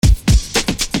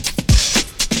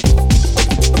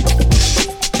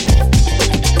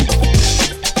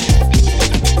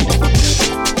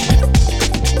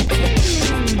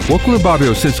Welcome to Bobby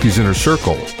Owsinski's Inner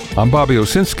Circle. I'm Bobby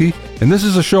Owsinski, and this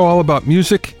is a show all about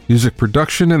music, music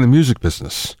production, and the music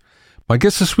business. My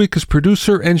guest this week is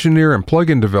producer, engineer, and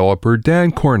plugin developer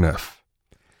Dan Korneff.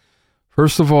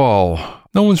 First of all,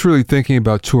 no one's really thinking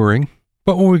about touring,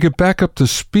 but when we get back up to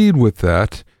speed with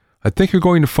that, I think you're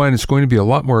going to find it's going to be a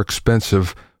lot more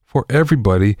expensive for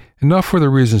everybody, and not for the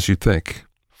reasons you think.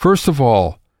 First of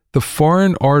all, the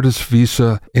foreign artist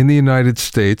visa in the United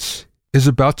States is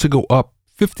about to go up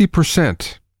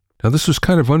 50%. Now, this was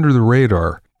kind of under the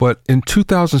radar, but in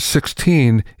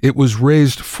 2016, it was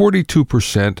raised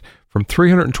 42% from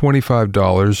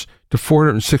 $325 to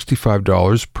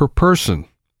 $465 per person.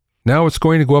 Now it's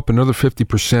going to go up another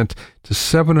 50% to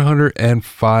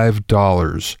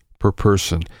 $705 per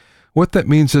person. What that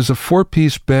means is a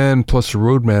 4-piece band plus a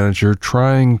road manager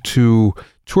trying to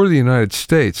tour the United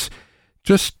States,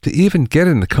 just to even get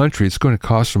in the country, it's going to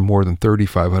cost them more than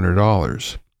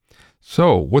 $3,500.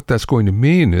 So what that's going to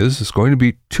mean is it's going to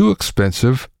be too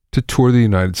expensive to tour the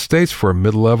United States for a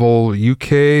mid-level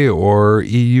UK or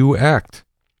EU act.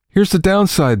 Here's the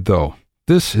downside, though.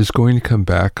 This is going to come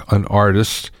back on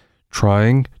artists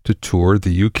trying to tour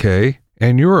the UK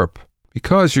and Europe,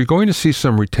 because you're going to see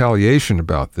some retaliation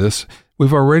about this.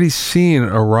 We've already seen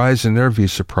a rise in their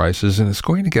visa prices, and it's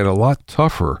going to get a lot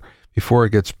tougher before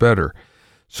it gets better.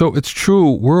 So it's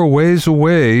true, we're a ways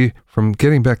away from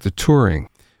getting back to touring.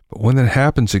 But when that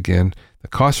happens again, the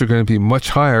costs are going to be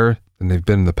much higher than they've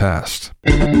been in the past.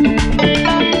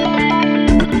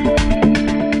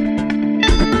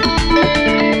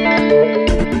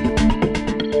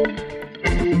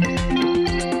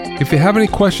 If you have any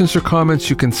questions or comments,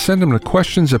 you can send them to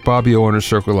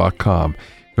questions@BobbyOInnerCircle.com.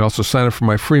 You can also sign up for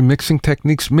my free Mixing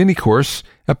Techniques mini course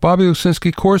at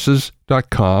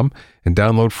BobbyOwsinskiCourses.com and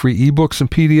download free ebooks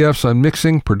and PDFs on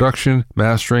mixing, production,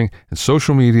 mastering, and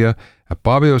social media at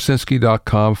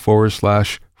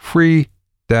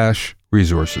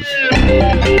BobbyOwsinski.com/free-resources.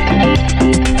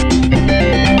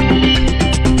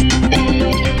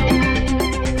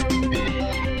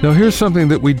 Now here's something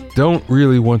that we don't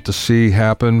really want to see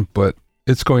happen, but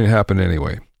it's going to happen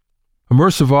anyway.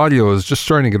 Immersive audio is just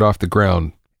starting to get off the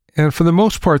ground, and for the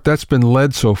most part that's been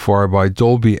led so far by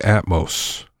Dolby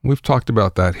Atmos. We've talked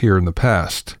about that here in the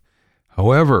past.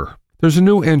 However, there's a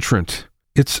new entrant.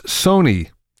 It's Sony,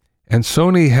 and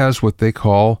Sony has what they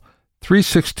call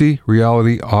 360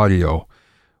 Reality Audio,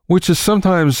 which is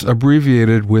sometimes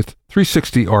abbreviated with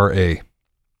 360RA.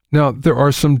 Now, there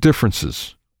are some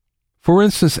differences. For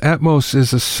instance, Atmos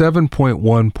is a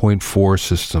 7.1.4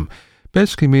 system,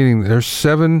 basically meaning there's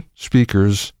 7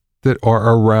 speakers that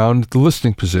are around the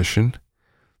listening position,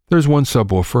 there's 1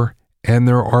 subwoofer, and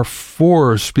there are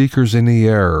 4 speakers in the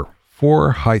air,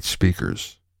 4 height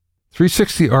speakers.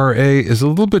 360RA is a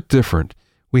little bit different.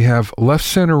 We have left,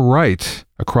 center, right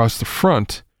across the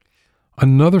front,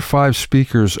 another 5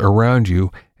 speakers around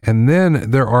you, and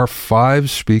then there are 5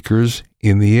 speakers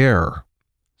in the air.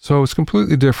 So it's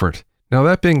completely different. Now,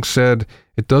 that being said,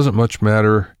 it doesn't much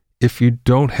matter if you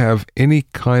don't have any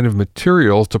kind of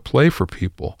material to play for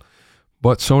people.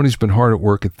 But Sony's been hard at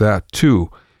work at that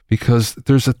too, because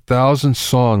there's 1,000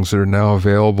 songs that are now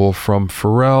available from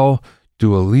Pharrell,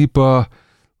 Dua Lipa,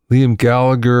 Liam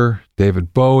Gallagher,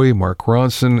 David Bowie, Mark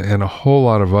Ronson, and a whole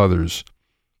lot of others.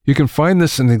 You can find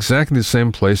this in exactly the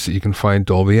same place that you can find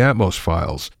Dolby Atmos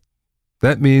files.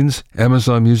 That means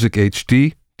Amazon Music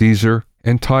HD, Deezer,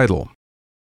 and Tidal.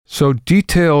 So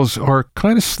details are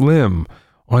kind of slim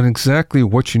on exactly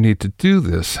what you need to do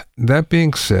this. That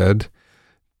being said,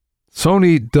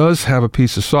 Sony does have a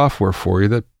piece of software for you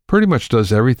that pretty much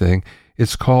does everything.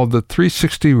 It's called the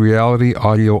 360 Reality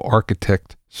Audio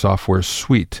Architect Software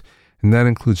Suite, and that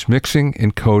includes mixing,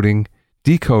 encoding,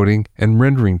 decoding, and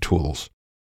rendering tools.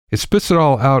 It spits it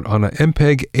all out on an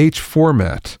MPEG-H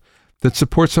format that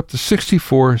supports up to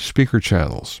 64 speaker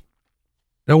channels.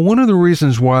 Now, one of the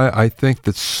reasons why I think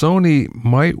that Sony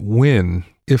might win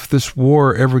if this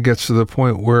war ever gets to the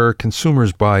point where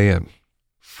consumers buy in.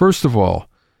 First of all,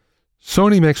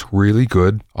 Sony makes really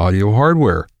good audio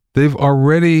hardware. They've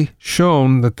already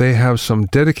shown that they have some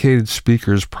dedicated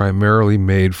speakers primarily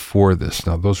made for this.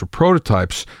 Now, those are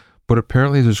prototypes, but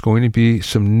apparently there's going to be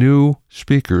some new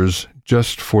speakers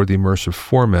just for the immersive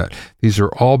format. These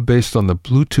are all based on the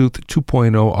Bluetooth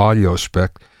 2.0 audio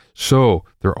spec, so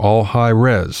they're all high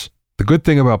res. The good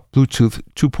thing about Bluetooth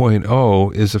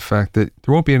 2.0 is the fact that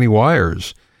there won't be any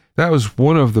wires. That was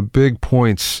one of the big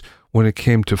points when it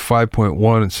came to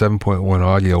 5.1 and 7.1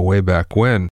 audio way back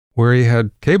when, where you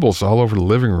had cables all over the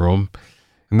living room,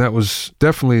 and that was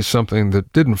definitely something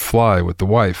that didn't fly with the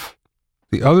wife.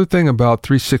 The other thing about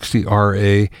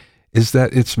 360RA is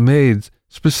that it's made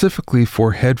specifically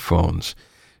for headphones.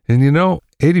 And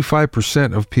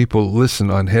 85% of people listen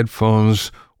on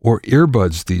headphones or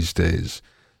earbuds these days.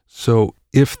 So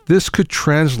if this could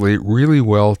translate really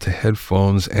well to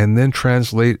headphones and then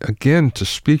translate again to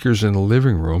speakers in the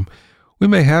living room, we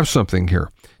may have something here.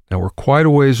 Now, we're quite a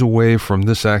ways away from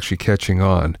this actually catching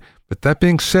on. But that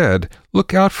being said,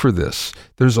 look out for this.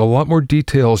 There's a lot more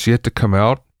details yet to come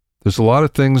out. There's a lot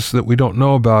of things that we don't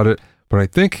know about it, but I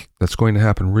think that's going to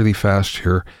happen really fast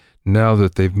here now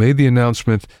that they've made the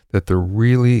announcement that there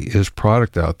really is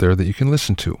product out there that you can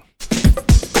listen to.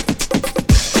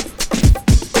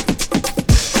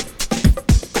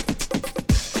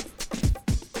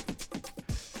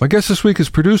 My guest this week is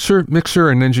producer, mixer,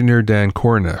 and engineer Dan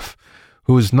Koreneff,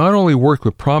 who has not only worked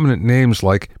with prominent names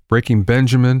like Breaking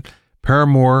Benjamin,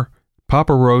 Paramore,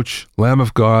 Papa Roach, Lamb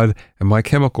of God, and My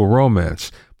Chemical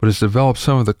Romance, but has developed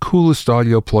some of the coolest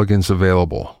audio plugins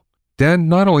available. Dan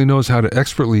not only knows how to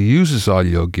expertly use his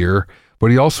audio gear,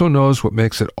 but he also knows what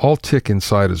makes it all tick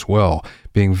inside as well,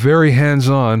 being very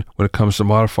hands-on when it comes to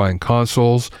modifying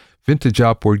consoles, vintage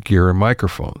outboard gear, and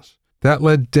microphones. That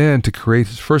led Dan to create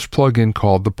his first plugin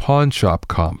called the Pawn Shop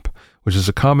Comp, which is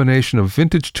a combination of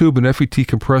vintage tube and FET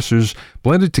compressors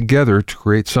blended together to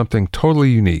create something totally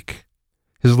unique.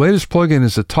 His latest plugin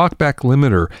is a TalkBack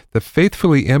limiter that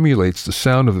faithfully emulates the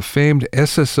sound of the famed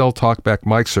SSL TalkBack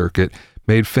mic circuit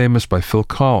made famous by Phil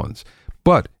Collins,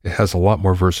 but it has a lot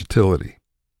more versatility.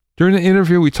 During the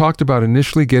interview, we talked about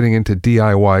initially getting into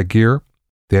DIY gear,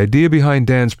 the idea behind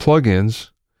Dan's plugins,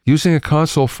 using a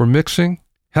console for mixing,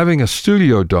 having a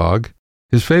studio dog,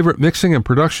 his favorite mixing and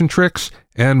production tricks,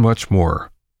 and much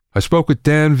more. I spoke with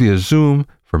Dan via Zoom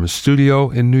from his studio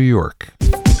in New York.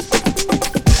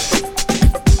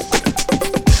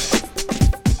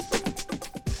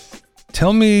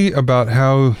 Tell me about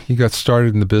how you got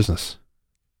started in the business.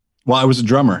 Well, I was a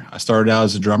drummer. I started out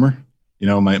as a drummer.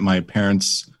 My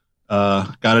parents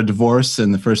got a divorce,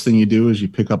 and the first thing you do is you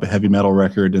pick up a heavy metal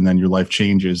record, and then your life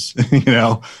changes,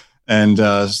 and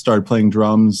started playing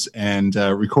drums and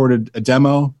recorded a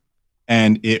demo,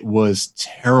 and it was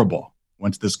terrible.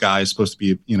 Went to this guy, supposed to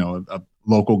be, a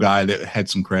local guy that had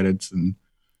some credits, and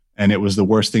it was the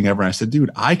worst thing ever. And I said, dude,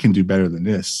 I can do better than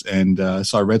this. And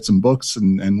so I read some books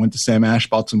and went to Sam Ash,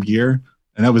 bought some gear,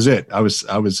 and that was it. I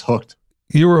was hooked.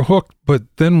 You were hooked, but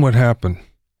then what happened?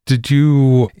 Did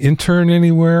you intern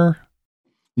anywhere?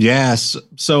 Yes.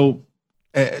 So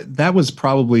that was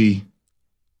probably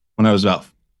when I was about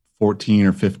 14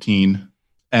 or 15.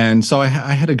 And so I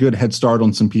had a good head start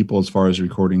on some people as far as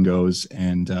recording goes.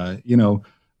 And,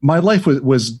 my life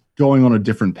was going on a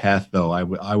different path, though.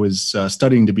 I was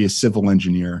studying to be a civil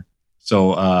engineer.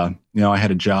 So, I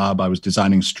had a job. I was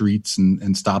designing streets and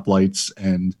stoplights,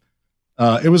 and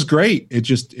it was great.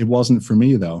 It wasn't for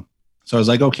me, though. So I was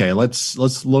like, okay, let's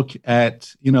look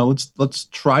at, let's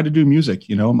try to do music.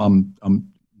 I'm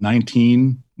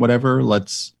 19, whatever.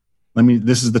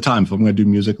 This is the time. If I'm going to do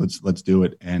music, let's do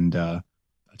it. And I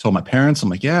told my parents, I'm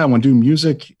like, yeah, I want to do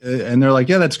music. And they're like,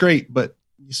 yeah, that's great, but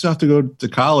you still have to go to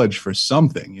college for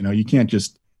something. You can't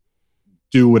just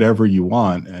do whatever you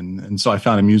want. And so I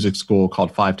found a music school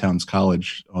called Five Towns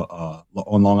College on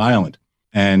Long Island,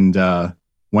 and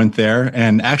went there.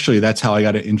 And actually, that's how I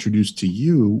got introduced to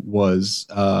you. Was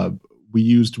we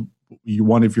used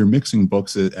one of your mixing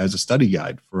books as a study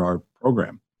guide for our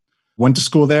program. Went to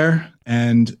school there,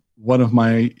 and one of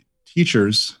my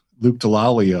teachers, Luke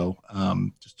Delalio,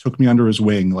 just took me under his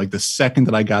wing. Like the second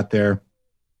that I got there,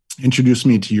 introduced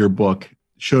me to your book,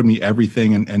 showed me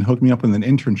everything, and hooked me up with an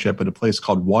internship at a place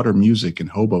called Water Music in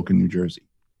Hoboken, New Jersey.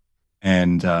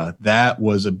 And that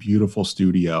was a beautiful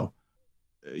studio,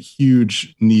 a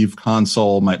huge Neve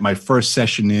console. My first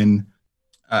session in,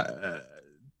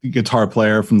 the guitar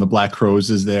player from the Black Crowes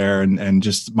is there, and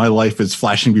just my life is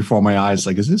flashing before my eyes.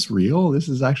 Like, is this real? This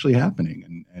is actually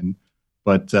happening.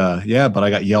 But I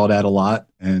got yelled at a lot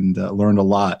and learned a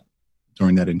lot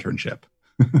during that internship.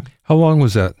 How long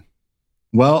was that?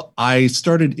 Well, I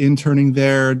started interning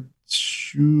there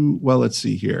let's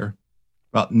see here,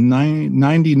 about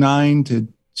 99 to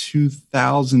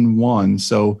 2001.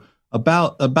 So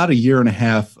about a year and a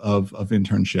half of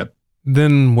internship.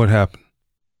 Then what happened?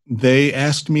 They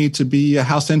asked me to be a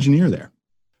house engineer there.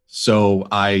 So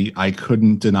I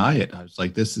couldn't deny it. I was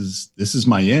like, this is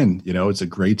my in. It's a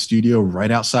great studio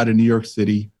right outside of New York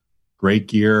City, great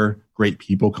gear, great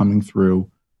people coming through.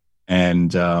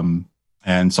 And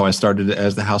so I started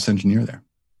as the house engineer there.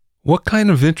 What kind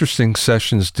of interesting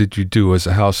sessions did you do as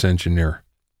a house engineer?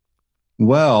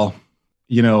 Well,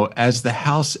 as the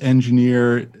house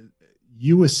engineer,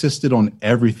 you assisted on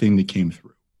everything that came through.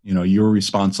 You were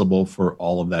responsible for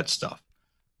all of that stuff.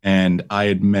 And I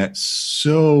had met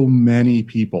so many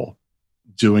people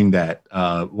doing that.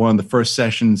 One of the first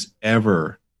sessions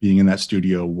ever being in that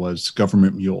studio was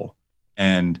Government Mule.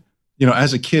 And,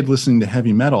 as a kid listening to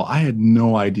heavy metal, I had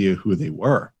no idea who they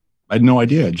were. I had no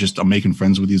idea. Just I'm making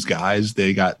friends with these guys.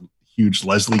 They got huge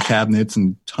Leslie cabinets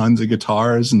and tons of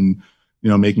guitars and,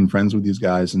 making friends with these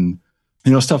guys and,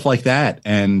 stuff like that.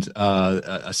 And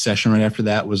a session right after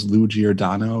that was Lou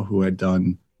Giordano, who had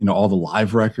done, all the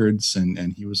live records.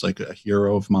 And he was like a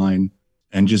hero of mine.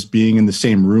 And just being in the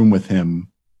same room with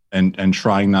him and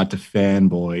trying not to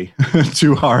fanboy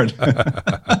too hard.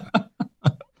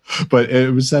 But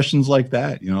it was sessions like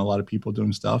that, a lot of people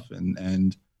doing stuff.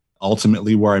 And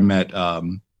ultimately where I met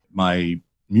my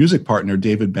music partner,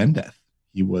 David Bendeth.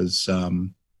 He was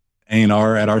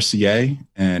A&R at RCA,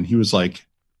 and he was like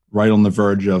right on the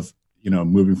verge of,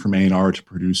 moving from A&R to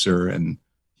producer, and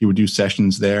he would do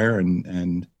sessions there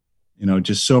and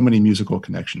just so many musical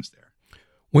connections there.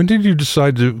 When did you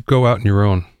decide to go out on your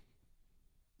own?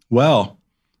 Well,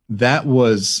 that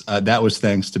was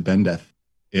thanks to Bendeth.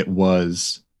 It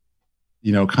was,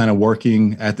 kind of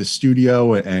working at the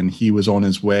studio, and he was on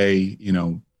his way,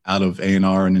 out of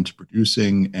A&R and into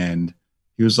producing. And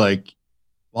he was like,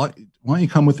 why don't you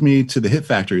come with me to the Hit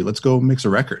Factory? Let's go mix a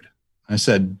record. I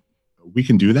said, we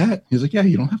can do that? He's like, yeah,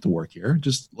 you don't have to work here.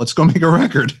 Just let's go make a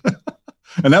record.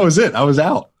 And that was it. I was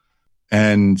out.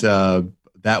 And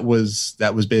that was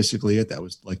basically it. That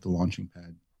was like the launching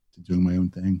pad to doing my own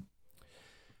thing.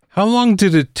 How long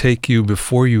did it take you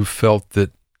before you felt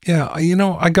that, yeah,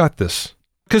 I got this?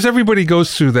 Because everybody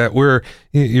goes through that where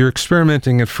you're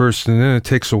experimenting at first, and then it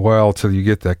takes a while till you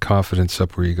get that confidence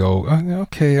up where you go,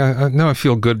 okay, now I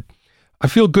feel good. I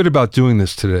feel good about doing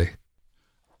this today.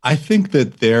 I think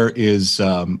that there is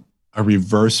a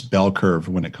reverse bell curve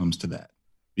when it comes to that.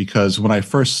 Because when I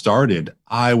first started,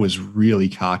 I was really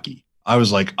cocky. I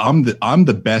was like, I'm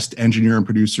the best engineer and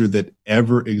producer that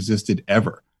ever existed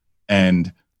ever.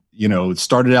 And it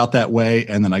started out that way,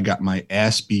 and then I got my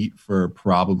ass beat for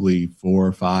probably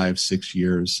 4, 5, 6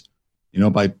 years,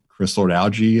 by Chris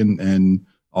Lord-Alge and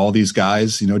all these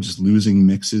guys, just losing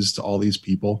mixes to all these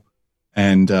people.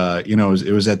 And, it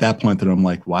was at that point that I'm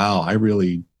like, wow, I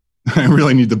really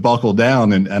need to buckle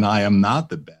down, and I am not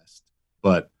the best.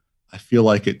 But I feel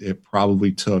like it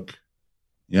probably took,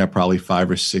 probably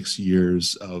 5 or 6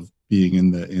 years of being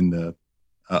in the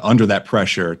under that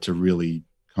pressure to really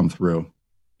come through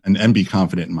and be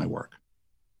confident in my work.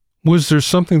 Was there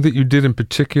something that you did in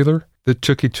particular that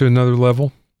took you to another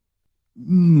level?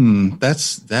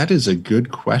 That is a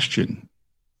good question.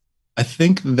 I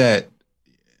think that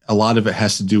a lot of it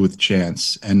has to do with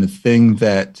chance. And the thing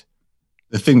that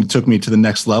took me to the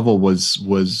next level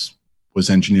was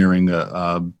engineering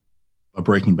a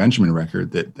Breaking Benjamin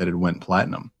record that had went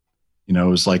platinum. It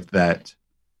was like that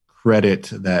credit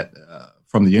that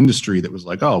from the industry that was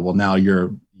like, oh, well, now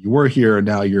you were here and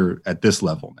now you're at this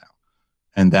level now.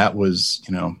 And that was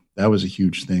a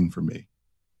huge thing for me.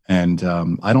 And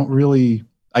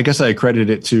I guess I accredit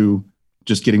it to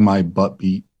just getting my butt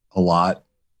beat a lot.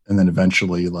 And then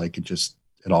eventually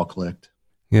it all clicked.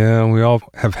 Yeah. We all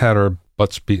have had our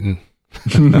butts beaten,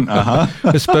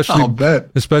 I'll bet.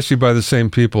 Especially by the same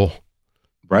people.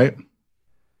 Right.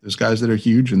 There's guys that are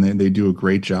huge and they do a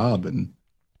great job. And,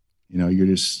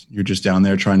 you're just down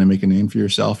there trying to make a name for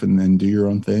yourself and then do your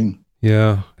own thing.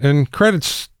 Yeah. And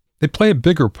credits, they play a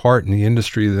bigger part in the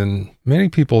industry than many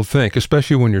people think,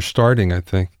 especially when you're starting, I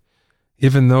think.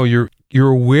 Even though you're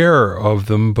aware of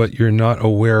them, but you're not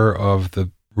aware of the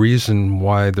reason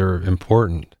why they're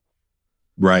important.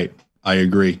 Right. I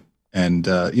agree. And,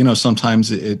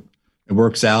 sometimes it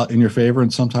works out in your favor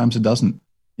and sometimes it doesn't.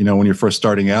 When you're first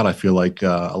starting out, I feel like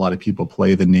a lot of people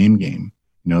play the name game.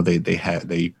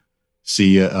 They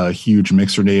see a huge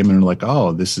mixer name and are like,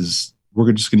 oh,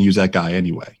 we're just going to use that guy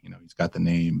anyway. He's got the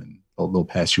name, and they'll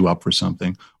pass you up for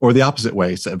something. Or the opposite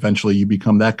way. So eventually you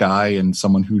become that guy, and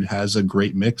someone who has a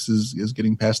great mix is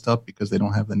getting passed up because they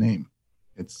don't have the name.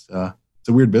 It's a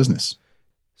weird business.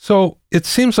 So it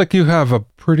seems like you have a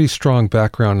pretty strong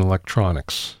background in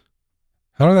electronics.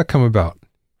 How did that come about?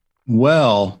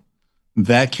 Well,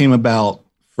 that came about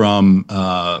from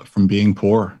being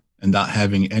poor and not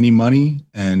having any money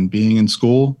and being in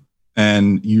school.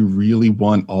 And you really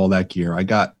want all that gear. I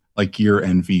got like gear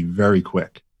envy very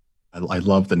quick. I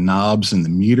love the knobs and the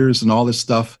meters and all this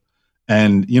stuff.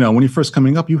 And, when you're first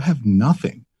coming up, you have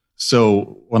nothing.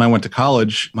 So when I went to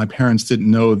college, my parents didn't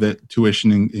know that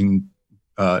tuition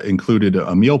included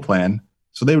a meal plan.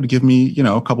 So they would give me,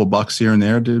 a couple bucks here and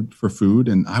there for food.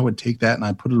 And I would take that and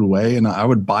I put it away and I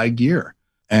would buy gear.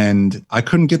 and I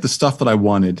couldn't get the stuff that I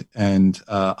wanted. And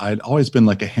I'd always been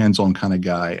like a hands-on kind of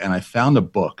guy. And I found a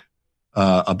book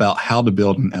about how to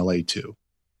build an LA2.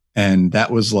 And that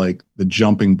was like the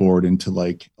jumping board into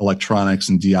like electronics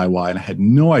and DIY. And I had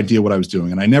no idea what I was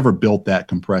doing. And I never built that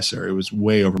compressor. It was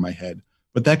way over my head.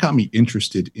 But that got me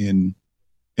interested in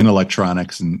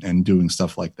electronics and doing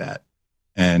stuff like that.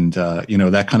 And,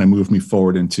 that kind of moved me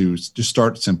forward into just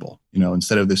start simple,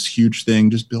 instead of this huge thing,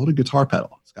 just build a guitar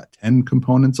pedal. It's got 10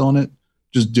 components on it.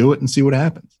 Just do it and see what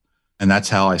happens. And that's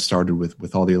how I started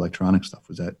with all the electronic stuff,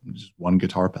 was that just one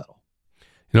guitar pedal.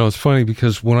 It's funny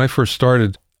because when I first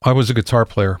started, I was a guitar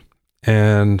player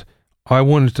and I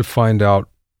wanted to find out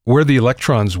where the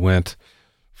electrons went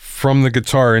from the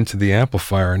guitar into the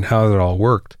amplifier and how that all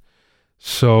worked.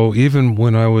 So even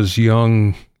when I was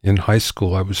young in high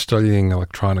school, I was studying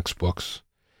electronics books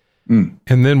and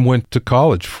then went to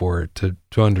college for it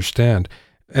to understand.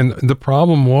 And the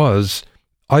problem was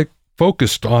I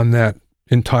focused on that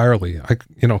entirely.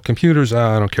 Computers,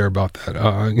 I don't care about that.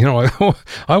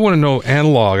 I want to know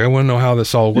analog. I want to know how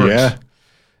this all works.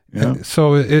 Yeah.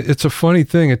 So it's a funny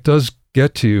thing. It does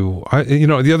get to you.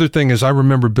 The other thing is I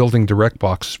remember building direct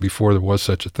boxes before there was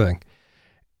such a thing.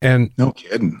 And no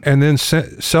kidding. And then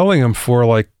selling them for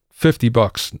like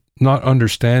 $50, not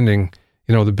understanding,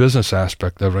 the business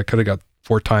aspect of it. I could have got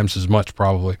 4 times as much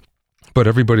probably, but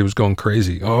everybody was going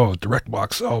crazy. Oh, direct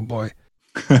box. Oh boy.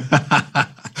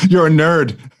 You're a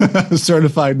nerd, a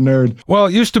certified nerd. Well,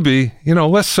 it used to be,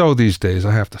 less so these days,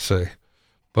 I have to say.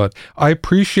 But I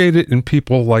appreciate it in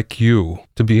people like you,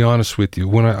 to be honest with you.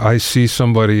 When I see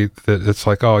somebody that it's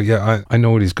like, oh yeah, I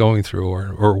know what he's going through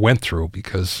or went through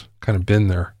because kind of been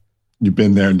there. You've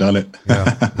been there and done it.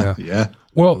 Yeah. Yeah.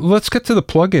 Well, let's get to the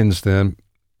plugins then.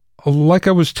 Like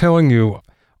I was telling you,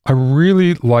 I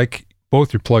really like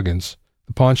both your plugins,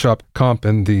 the Pawn Shop Comp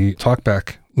and the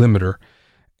Talkback Limiter.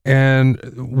 And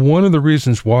one of the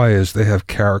reasons why is they have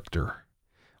character.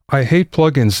 I hate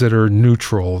plugins that are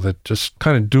neutral, that just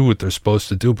kind of do what they're supposed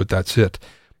to do, but that's it.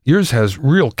 Yours has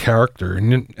real character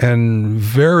and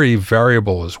very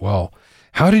variable as well.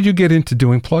 How did you get into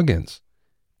doing plugins?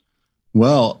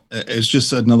 Well, it's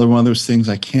just another one of those things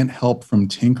I can't help from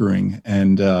tinkering.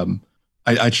 And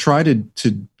I try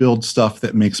to build stuff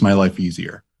that makes my life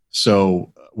easier.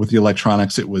 So with the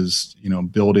electronics, it was,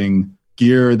 building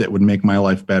gear that would make my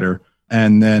life better.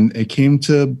 And then it came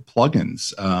to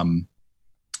plugins.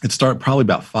 It started probably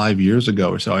about 5 years ago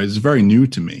or so. It was very new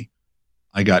to me.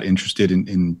 I got interested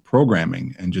in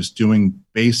programming and just doing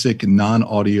basic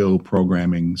non-audio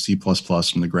programming, C++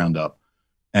 from the ground up.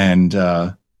 And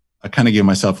I kind of gave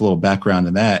myself a little background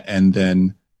in that. And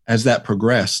then as that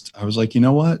progressed, I was like, you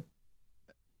know what?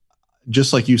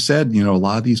 Just like you said, a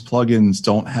lot of these plugins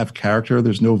don't have character.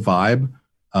 There's no vibe.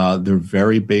 They're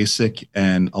very basic.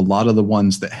 And a lot of the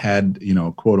ones that had,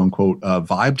 quote unquote,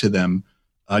 vibe to them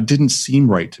didn't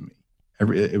seem right to me.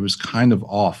 It was kind of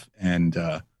off. And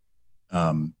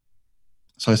so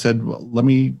I said, well, let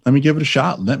me give it a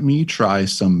shot. Let me try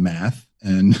some math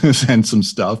and and some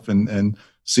stuff and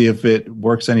see if it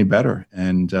works any better.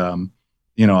 And,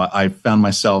 I found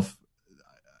myself,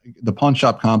 the Pawn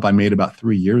Shop Comp I made about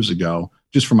 3 years ago,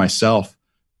 just for myself.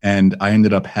 And I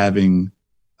ended up having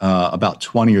about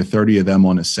 20 or 30 of them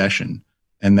on a session.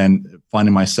 And then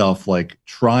finding myself like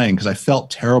trying, because I felt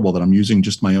terrible that I'm using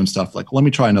just my own stuff. Like, let me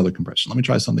try another compression. Let me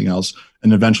try something else.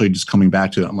 And eventually just coming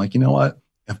back to it. I'm like, you know what?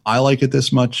 If I like it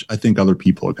this much, I think other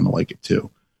people are going to like it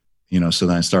too. So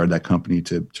then I started that company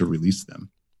to release them.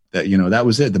 That, that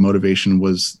was it. The motivation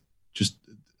was just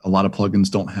a lot of plugins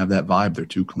don't have that vibe. They're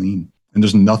too clean. And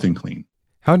there's nothing clean.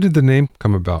 How did the name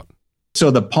come about?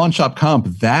 So the Pawn Shop Comp,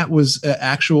 that was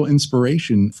actual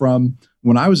inspiration from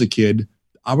when I was a kid.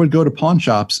 I would go to pawn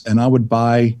shops and I would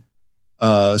buy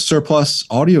surplus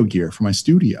audio gear for my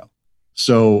studio.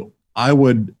 So I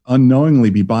would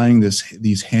unknowingly be buying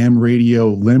these ham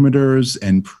radio limiters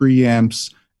and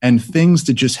preamps and things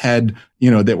that just had,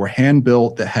 that were hand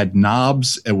built, that had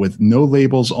knobs with no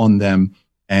labels on them,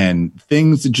 and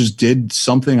things that just did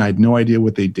something I had no idea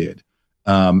what they did.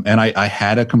 And I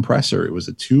had a compressor. It was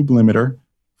a tube limiter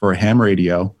for a ham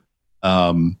radio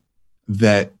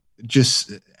that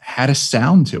just had a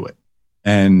sound to it.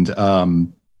 And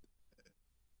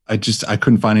I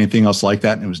couldn't find anything else like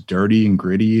that. And it was dirty and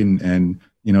gritty. And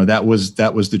that was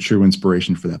the true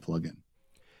inspiration for that plugin.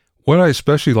 What I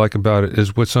especially like about it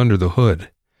is what's under the hood.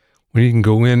 When you can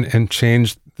go in and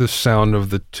change the sound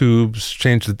of the tubes,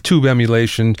 change the tube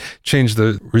emulation, change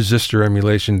the resistor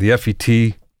emulation, the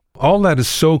FET. All that is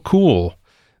so cool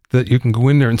that you can go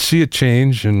in there and see it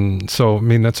change. And so,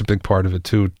 that's a big part of it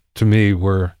too, to me,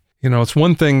 where, It's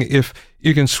one thing if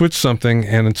you can switch something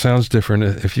and it sounds different.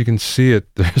 If you can see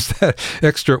it, there's that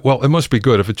extra, well, it must be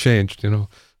good if it changed,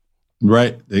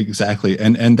 Right, exactly.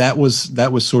 And that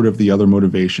was sort of the other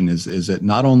motivation is that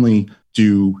not only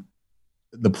do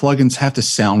the plugins have to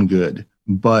sound good,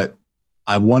 but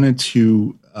I wanted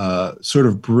to sort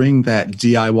of bring that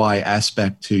DIY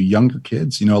aspect to younger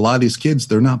kids. A lot of these kids,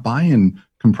 they're not buying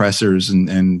compressors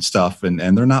and stuff, and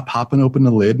they're not popping open the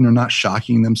lid, and they're not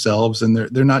shocking themselves, and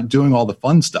they're not doing all the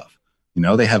fun stuff.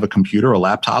 They have a computer, a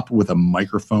laptop with a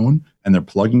microphone, and they're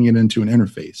plugging it into an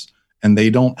interface. And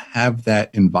they don't have that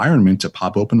environment to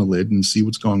pop open the lid and see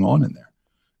what's going on in there.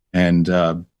 And,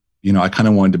 I kind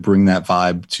of wanted to bring that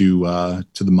vibe to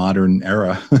the modern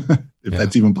era, if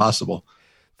that's even possible.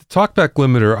 The TalkBack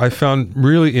limiter I found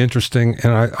really interesting,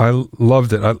 and I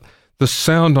loved it. The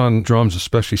sound on drums,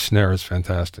 especially snare, is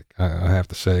fantastic, I have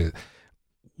to say.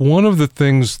 One of the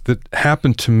things that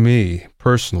happened to me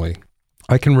personally,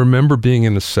 I can remember being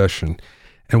in a session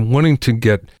and wanting to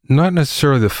get, not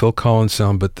necessarily the Phil Collins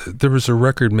sound, but there was a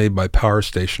record made by Power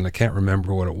Station. I can't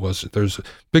remember what it was. There's a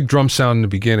big drum sound in the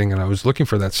beginning, and I was looking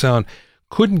for that sound.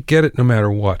 Couldn't get it no matter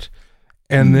what.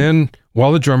 And then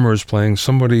while the drummer was playing,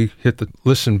 somebody hit the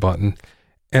listen button,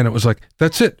 and it was like,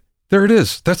 that's it. There it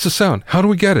is. That's the sound. How do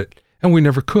we get it? And we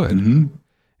never could. And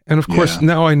of course,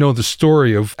 now I know the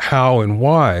story of how and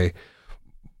why,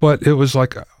 but it was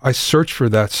like I searched for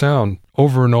that sound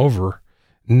over and over,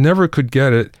 never could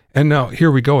get it, and now here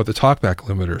we go with the TalkBack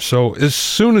limiter. So as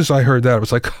soon as I heard that, I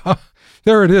was like,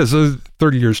 there it is.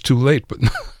 30 years too late, but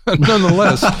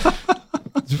nonetheless,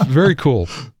 it's very cool.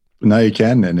 Now you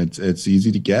can, and it's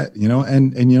easy to get, and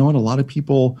you know what? A lot of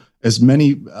people, as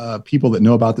many people that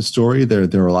know about the story,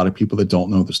 there are a lot of people that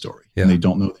don't know the story, and they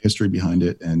don't know the history behind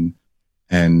it, and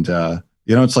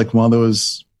it's like one of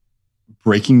those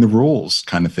breaking the rules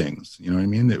kind of things. You know what I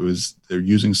mean? They're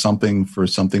using something for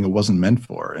something it wasn't meant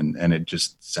for, and it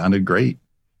just sounded great.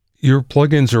 Your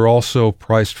plugins are also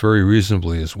priced very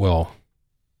reasonably as well.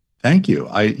 Thank you.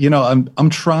 I'm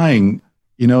trying.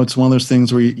 It's one of those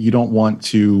things where you don't want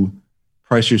to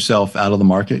price yourself out of the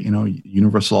market.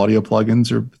 Universal Audio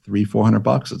plugins are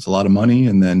 $300-400. It's a lot of money,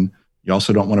 and then you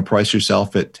also don't want to price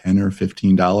yourself at $10 or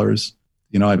 $15.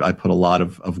 I put a lot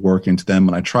of work into them,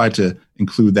 and I try to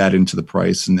include that into the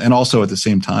price, and also at the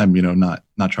same time, not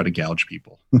try to gouge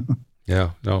people.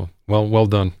 Yeah, no, well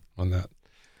done on that.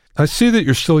 I see that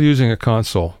you're still using a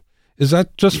console. Is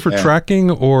that just for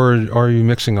tracking, or are you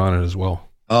mixing on it as well?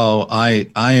 Oh, I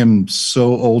am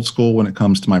so old school when it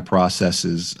comes to my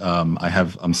processes.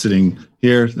 I'm sitting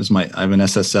here. I have an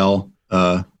SSL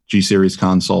G series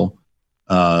console,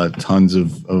 tons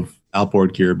of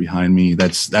outboard gear behind me.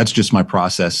 That's just my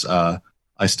process. I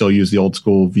still use the old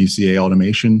school VCA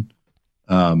automation.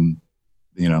 That's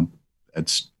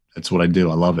what I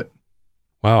do. I love it.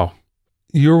 Wow.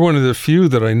 You're one of the few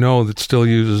that I know that still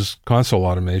uses console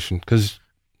automation, because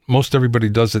most everybody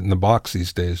does it in the box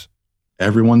these days.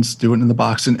 Everyone's doing it in the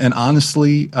box. And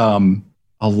honestly, a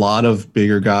lot of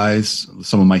bigger guys,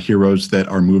 some of my heroes that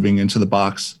are moving into the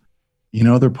box,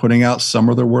 they're putting out some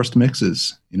of their worst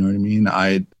mixes. You know what I mean?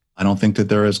 I don't think that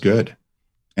they're as good.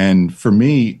 And for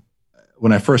me,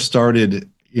 when I first started,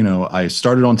 I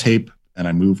started on tape and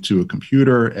I moved to a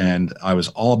computer, and I was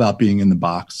all about being in the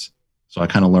box. So I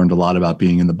kind of learned a lot about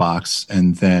being in the box.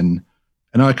 And then,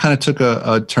 I kind of took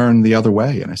a turn the other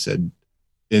way, and I said,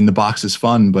 in the box is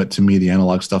fun, but to me, the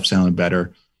analog stuff sounded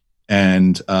better.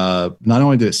 And not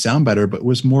only did it sound better, but it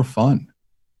was more fun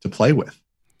to play with.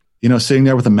 Sitting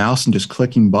there with a mouse and just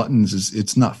clicking buttons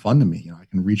it's not fun to me. I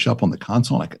can reach up on the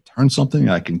console and I can turn something.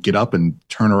 I can get up and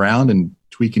turn around and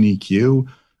tweak an EQ.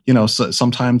 So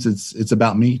sometimes it's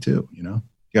about me too. You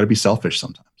got to be selfish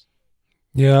sometimes.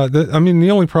 Yeah, the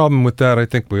only problem with that I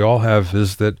think we all have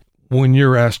is that when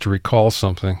you're asked to recall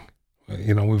something,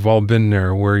 we've all been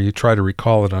there where you try to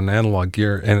recall it on analog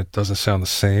gear and it doesn't sound the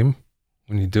same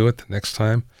when you do it the next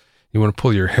time. You want to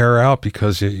pull your hair out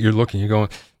because you're looking, you're going,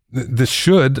 this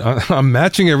should, I'm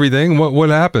matching everything. What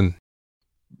happened?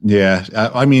 Yeah.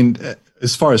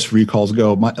 As far as recalls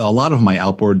go, a lot of my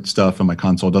outboard stuff and my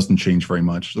console doesn't change very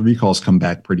much. The recalls come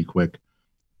back pretty quick,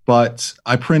 but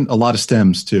I print a lot of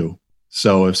stems too.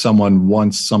 So if someone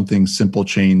wants something simple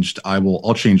changed,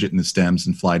 I'll change it in the stems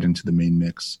and fly it into the main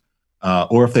mix.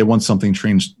 Or if they want something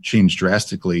changed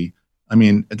drastically,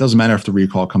 it doesn't matter if the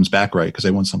recall comes back right, because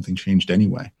they want something changed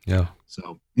anyway. Yeah.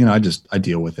 So, I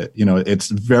deal with it. It's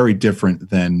very different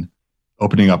than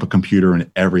opening up a computer and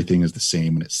everything is the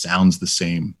same and it sounds the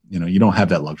same. You don't have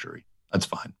that luxury. That's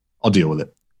fine. I'll deal with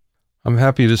it. I'm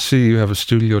happy to see you have a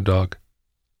studio dog.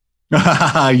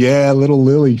 Yeah, little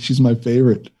Lily. She's my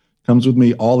favorite. Comes with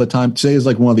me all the time. Today is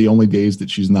like one of the only days that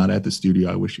she's not at the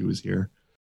studio. I wish she was here.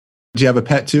 Do you have a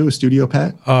pet too, a studio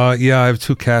pet? Yeah, I have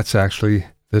 2 cats actually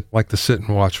that like to sit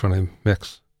and watch when I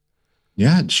mix.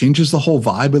 Yeah, it changes the whole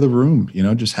vibe of the room,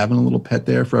 just having a little pet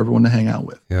there for everyone to hang out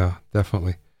with. Yeah,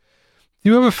 definitely. Do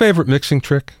you have a favorite mixing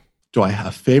trick? Do I have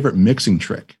a favorite mixing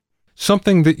trick?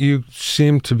 Something that you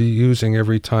seem to be using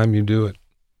every time you do it.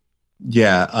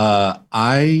 Yeah,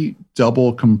 I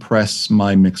double compress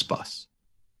my mix bus.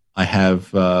 I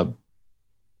have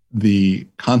the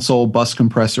console bus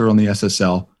compressor on the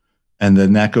SSL, and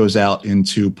then that goes out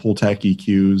into Pultec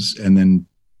EQs, and then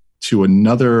to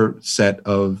another set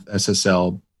of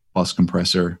SSL bus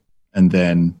compressor, and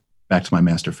then back to my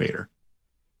master fader.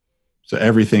 So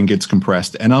everything gets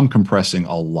compressed, and I'm compressing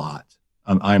a lot.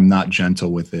 I'm not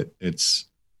gentle with it. It's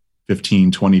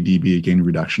 15, 20 dB gain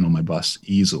reduction on my bus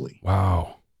easily.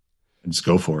 Wow. And just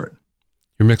go for it.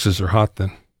 Your mixes are hot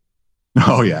then.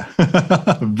 Oh yeah.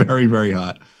 Very, very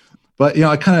hot. But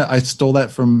I stole that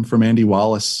from Andy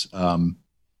Wallace.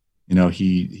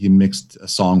 He mixed a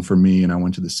song for me, and I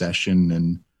went to the session,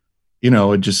 and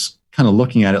it just kind of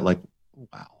looking at it like,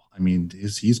 wow. I mean,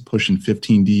 he's pushing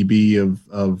 15 dB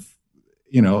of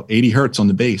 80 hertz on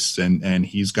the bass, and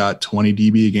he's got 20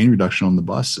 dB gain reduction on the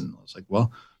bus. And I was like,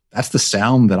 well, that's the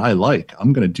sound that I like.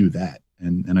 I'm going to do that.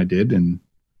 And I did. And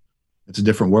it's a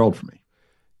different world for me.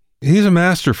 He's a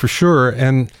master for sure.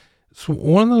 And it's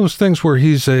one of those things where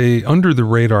he's a under the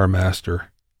radar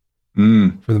master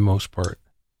for the most part.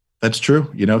 That's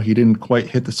true. He didn't quite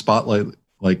hit the spotlight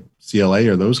like CLA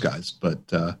or those guys, but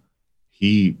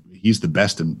he's the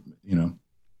best. And,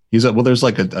 there's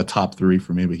like a top 3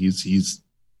 for me, but he's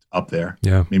up there.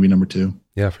 Yeah. Maybe number 2.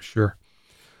 Yeah, for sure.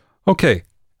 Okay.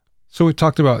 So we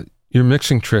talked about your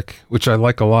mixing trick, which I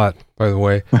like a lot, by the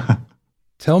way.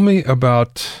 Tell me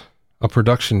about a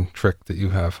production trick that you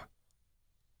have.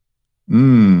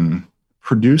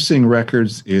 Producing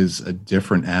records is a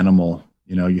different animal.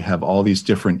 You have all these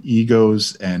different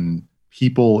egos and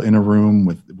people in a room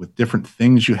with different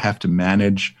things you have to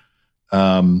manage.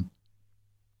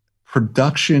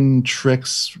 Production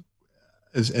tricks,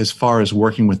 as far as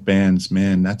working with bands,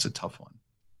 man, that's a tough one.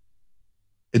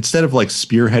 Instead of like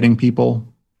spearheading people,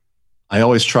 I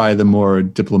always try the more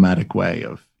diplomatic way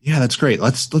of, yeah, that's great.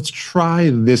 Let's try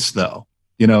this though.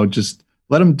 Just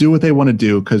let them do what they want to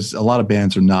do, because a lot of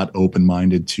bands are not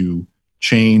open-minded to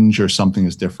change or something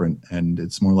is different. And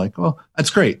it's more like, oh, that's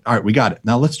great. All right, we got it.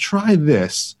 Now let's try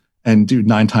this. And do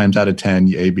 9 times out of 10,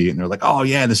 you A/B it, and they're like, oh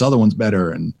yeah, this other one's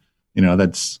better. And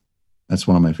that's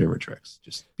one of my favorite tricks.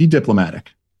 Just be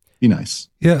diplomatic. Be nice.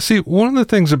 Yeah. See, one of the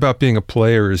things about being a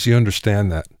player is you understand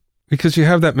that, because you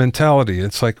have that mentality.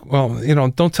 It's like, well,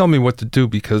 don't tell me what to do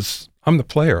because I'm the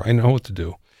player. I know what to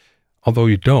do. Although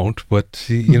you don't, but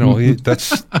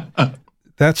that's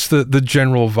the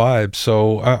general vibe.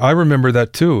 So I remember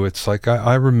that too. It's like,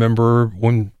 I remember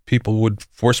when people would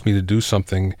force me to do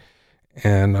something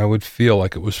and I would feel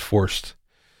like it was forced.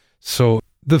 So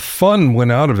the fun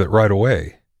went out of it right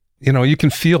away. You can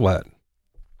feel that.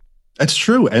 That's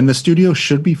true. And the studio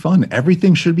should be fun.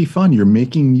 Everything should be fun. You're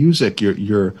making music.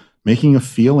 You're making a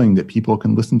feeling that people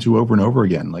can listen to over and over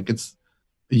again. Like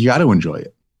you got to enjoy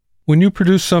it. When you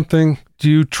produce something, do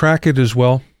you track it as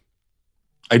well?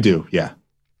 I do. Yeah.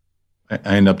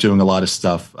 I end up doing a lot of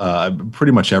stuff,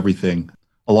 pretty much everything.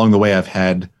 Along the way, I've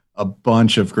had a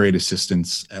bunch of great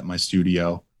assistants at my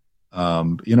studio.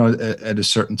 At a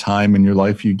certain time in your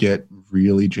life, you get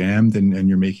really jammed and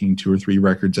you're making 2 or 3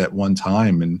 records at one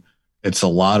time. And it's a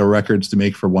lot of records to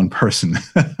make for one person.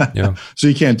 Yeah. So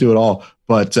you can't do it all.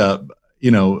 But,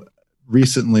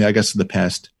 recently, I guess in the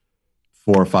past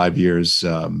 4 or 5 years,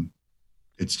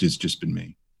 it's just been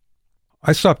me.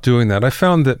 I stopped doing that. I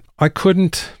found that I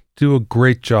couldn't do a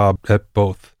great job at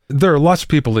both. There are lots of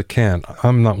people that can.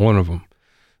 I'm not one of them.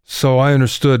 So I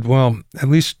understood, well, at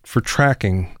least for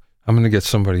tracking, I'm going to get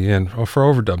somebody in. Or for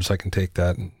overdubs, I can take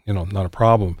that, and, not a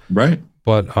problem. Right.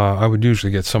 But I would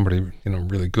usually get somebody,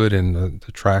 really good in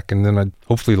the track, and then I'd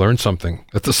hopefully learn something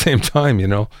at the same time,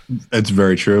 That's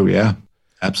very true. Yeah,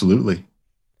 absolutely.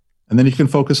 And then you can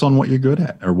focus on what you're good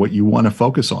at or what you want to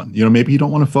focus on. Maybe you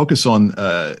don't want to focus on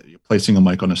placing a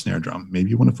mic on a snare drum. Maybe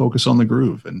you want to focus on the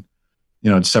groove, and,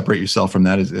 to separate yourself from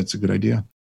that it's a good idea.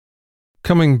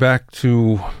 Coming back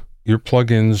to your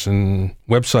plugins and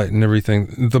website and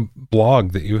everything, the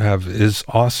blog that you have is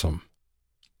awesome.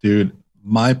 Dude,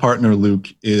 my partner, Luke,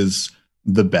 is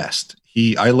the best.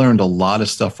 I learned a lot of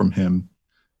stuff from him.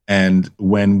 And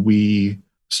when we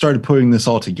started putting this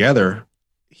all together,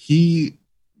 he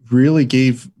really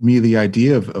gave me the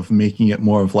idea of making it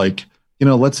more of like,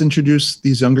 let's introduce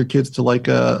these younger kids to like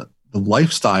the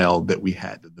lifestyle that we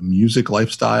had, the music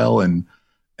lifestyle, and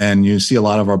you see a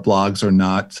lot of our blogs are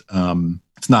not.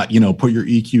 It's not, put your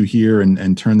EQ here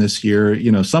and turn this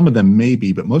here. Some of them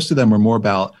maybe, but most of them are more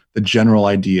about the general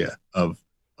idea of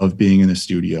being in a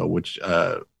studio, which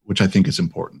I think is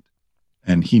important.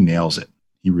 And he nails it.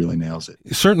 He really nails it.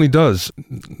 He certainly does.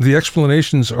 The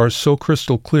explanations are so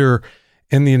crystal clear,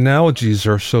 and the analogies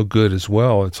are so good as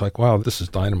well. It's like, wow, this is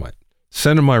dynamite.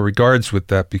 Send him my regards with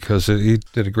that, because he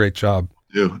did a great job.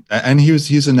 And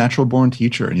he's a natural born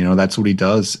teacher, and that's what he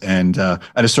does. And at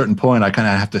a certain point, I kind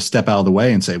of have to step out of the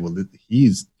way and say, well,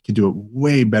 he can do it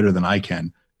way better than I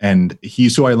can, and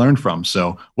he's who I learned from.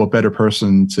 So, what better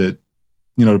person to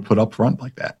put up front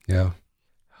like that? Yeah.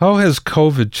 How has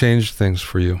COVID changed things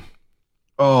for you?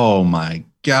 Oh my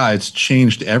God, it's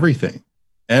changed everything.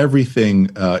 Everything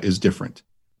is different.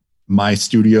 My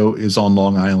studio is on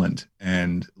Long Island,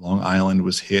 and Long Island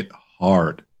was hit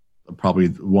hard. Probably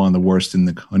one of the worst in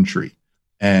the country.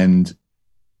 And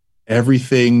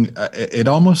everything, it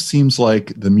almost seems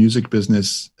like the music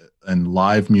business and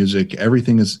live music,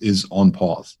 everything is on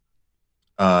pause.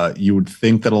 You would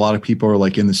think that a lot of people are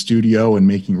like in the studio and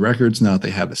making records now that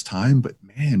they have this time, but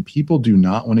man, people do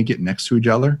not want to get next to each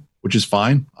other, which is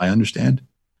fine. I understand.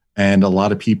 And a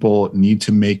lot of people need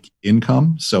to make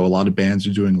income. So a lot of bands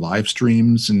are doing live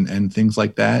streams and things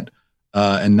like that.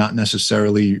 And not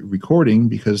necessarily recording,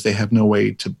 because they have no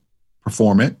way to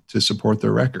perform it to support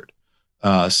their record.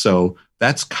 So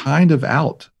that's kind of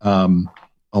out. A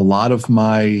lot of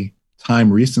my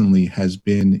time recently has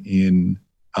been in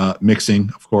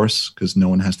mixing, of course, because no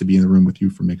one has to be in the room with you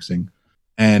for mixing.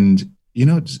 And,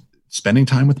 spending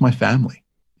time with my family.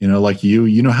 Like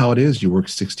you know how it is. You work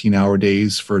 16-hour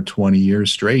days for 20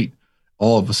 years straight.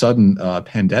 All of a sudden, a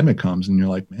pandemic comes, and you're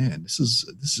like, man, this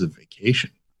is a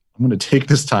vacation. I'm going to take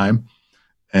this time,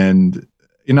 and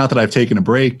not that I've taken a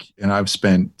break, and I've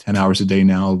spent 10 hours a day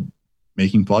now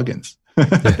making plugins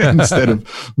instead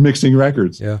of mixing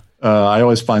records. Yeah. I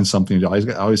always find something to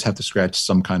do. I always have to scratch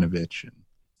some kind of itch.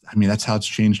 I mean, that's how it's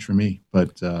changed for me,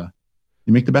 but you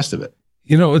make the best of it.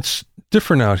 It's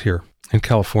different out here in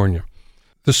California.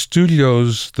 The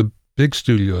studios, the big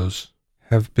studios,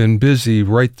 have been busy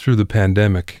right through the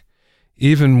pandemic.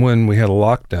 Even when we had a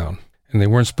lockdown and they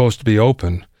weren't supposed to be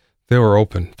open, they were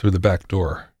open through the back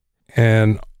door.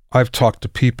 And I've talked to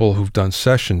people who've done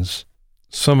sessions.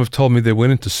 Some have told me they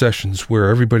went into sessions where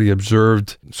everybody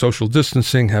observed social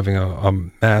distancing, having a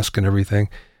mask and everything,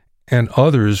 and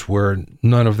others where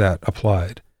none of that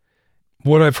applied.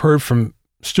 What I've heard from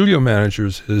studio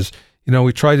managers is,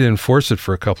 we tried to enforce it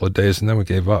for a couple of days and then we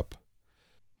gave up.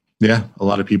 Yeah, a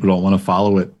lot of people don't want to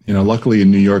follow it. Luckily in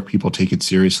New York, people take it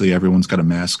seriously. Everyone's got a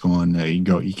mask on.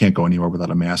 You can't go anywhere without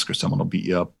a mask, or someone will beat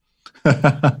you up.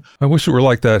 I wish it were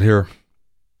like that here.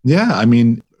 Yeah, I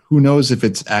mean, who knows if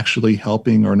it's actually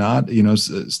helping or not?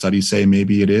 Studies say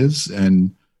maybe it is,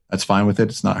 and that's fine with it.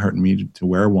 It's not hurting me to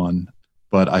wear one.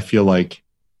 But I feel like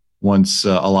once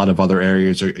a lot of other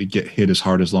areas get hit as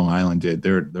hard as Long Island did,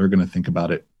 they're going to think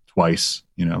about it twice.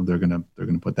 They're going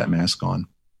to put that mask on.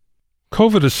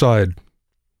 COVID aside,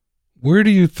 where do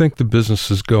you think the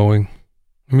business is going?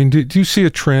 I mean, do you see a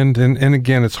trend? And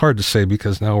again, it's hard to say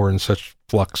because now we're in such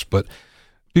flux, but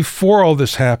before all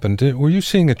this happened, were you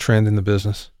seeing a trend in the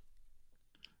business?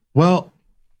 Well,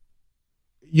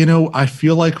 I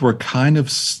feel like we're kind of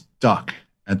stuck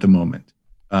at the moment.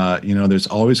 There's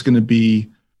always going to be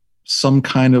some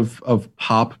kind of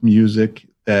pop music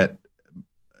that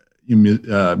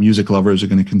music lovers are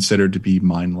going to consider to be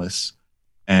mindless.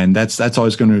 And that's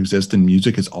always going to exist, and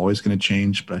music is always going to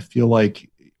change. But I feel like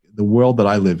the world that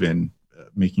I live in,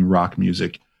 making rock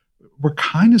music, we're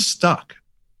kind of stuck.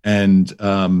 And,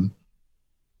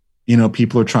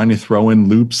 people are trying to throw in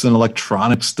loops and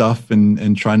electronic stuff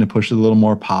and trying to push it a little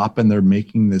more pop. And they're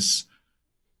making this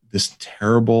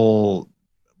terrible,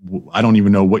 I don't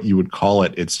even know what you would call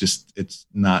it. It's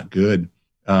not good.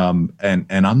 And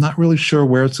I'm not really sure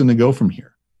where it's going to go from here.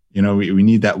 We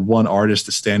need that one artist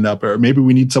to stand up, or maybe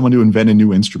we need someone to invent a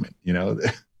new instrument.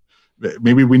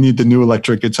 Maybe we need the new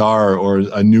electric guitar or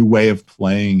a new way of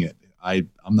playing it.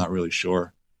 I'm not really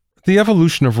sure. The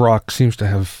evolution of rock seems to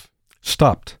have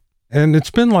stopped, and it's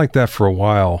been like that for a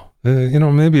while.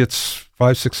 Maybe it's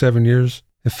 5, 6, 7 years.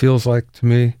 It feels like to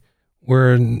me,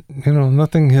 where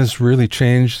nothing has really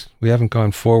changed. We haven't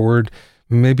gone forward.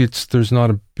 Maybe there's not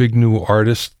a big new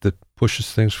artist that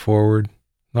pushes things forward.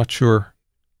 Not sure.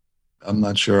 I'm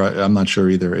not sure. I'm not sure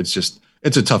either. It's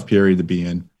a tough period to be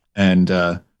in. And,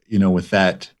 with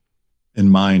that in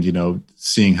mind,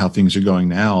 seeing how things are going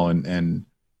now and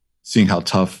seeing how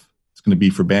tough it's going to be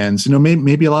for bands,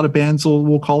 maybe a lot of bands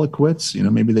will call it quits.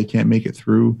 Maybe they can't make it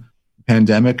through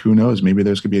pandemic, who knows? Maybe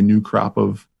there's going to be a new crop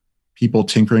of people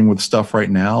tinkering with stuff right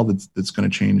now that's going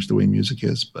to change the way music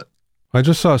is. But I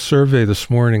just saw a survey this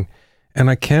morning, and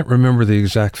I can't remember the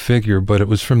exact figure, but it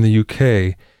was from the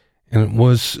UK, and it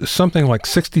was something like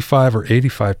 65 or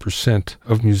 85%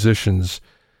 of musicians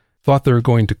thought they were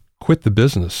going to quit the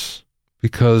business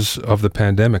because of the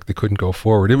pandemic. They couldn't go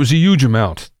forward. It was a huge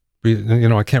amount.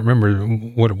 I can't remember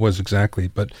what it was exactly,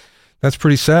 but that's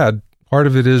pretty sad. Part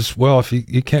of it is, well, if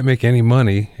you can't make any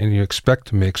money and you expect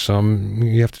to make some,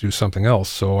 you have to do something else.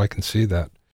 So I can see that.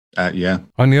 Yeah.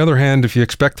 On the other hand, if you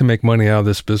expect to make money out of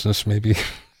this business, maybe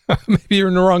you're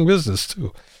in the wrong business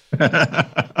too.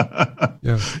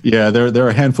 Yeah. There are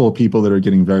a handful of people that are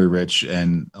getting very rich,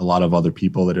 and a lot of other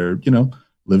people that are,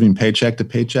 living paycheck to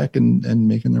paycheck and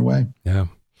making their way. Yeah.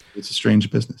 It's a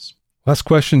strange business. Last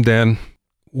question, Dan.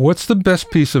 What's the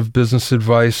best piece of business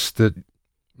advice that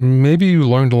maybe you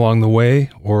learned along the way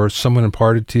or someone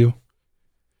imparted to you?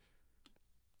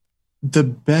 The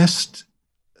best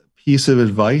piece of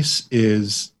advice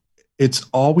is it's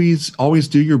always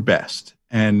do your best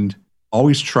and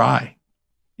always try,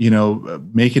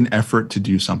 make an effort to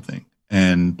do something.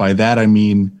 And by that, I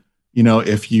mean,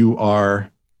 if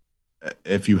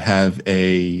you have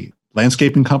a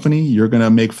landscaping company, you're going to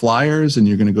make flyers and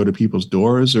you're going to go to people's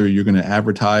doors, or you're going to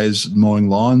advertise mowing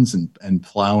lawns and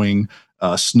plowing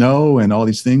snow and all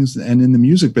these things. And in the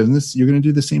music business, you're going to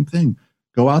do the same thing.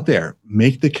 Go out there,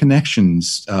 make the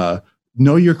connections,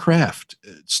 know your craft,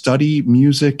 study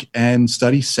music and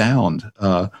study sound,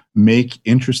 make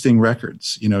interesting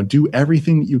records, do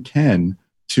everything that you can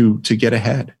to get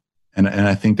ahead. And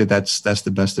I think that's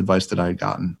the best advice that I had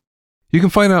gotten. You can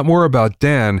find out more about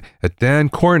Dan at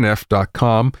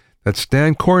dankorneff.com. That's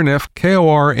Dan Korneff,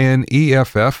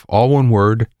 Korneff, all one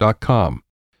word, .com.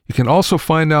 You can also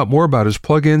find out more about his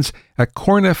plugins at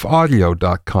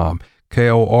korneffaudio.com,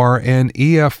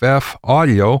 Korneff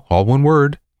audio, all one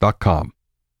word, .com.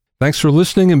 Thanks for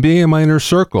listening and being in my inner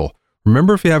circle.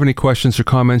 Remember, if you have any questions or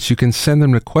comments, you can send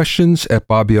them to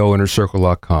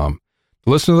questions@BobbyOInnerCircle.com. To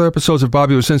listen to other episodes of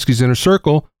Bobby Owsinski's Inner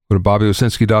Circle, go to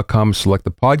BobbyOwsinski.com and select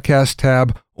the podcast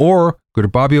tab, or go to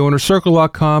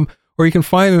BobbyOInnerCircle.com, or you can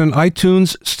find it on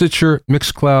iTunes, Stitcher,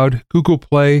 Mixcloud, Google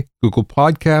Play, Google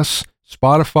Podcasts,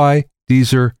 Spotify,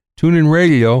 Deezer, TuneIn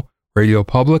Radio, Radio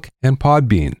Public, and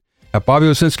Podbean. At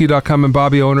BobbyOwsinski.com and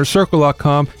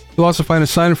BobbyOInnerCircle.com, you'll also find a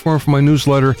sign-up form for my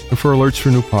newsletter and for alerts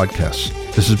for new podcasts.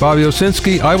 This is Bobby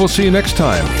Owsinski. I will see you next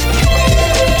time.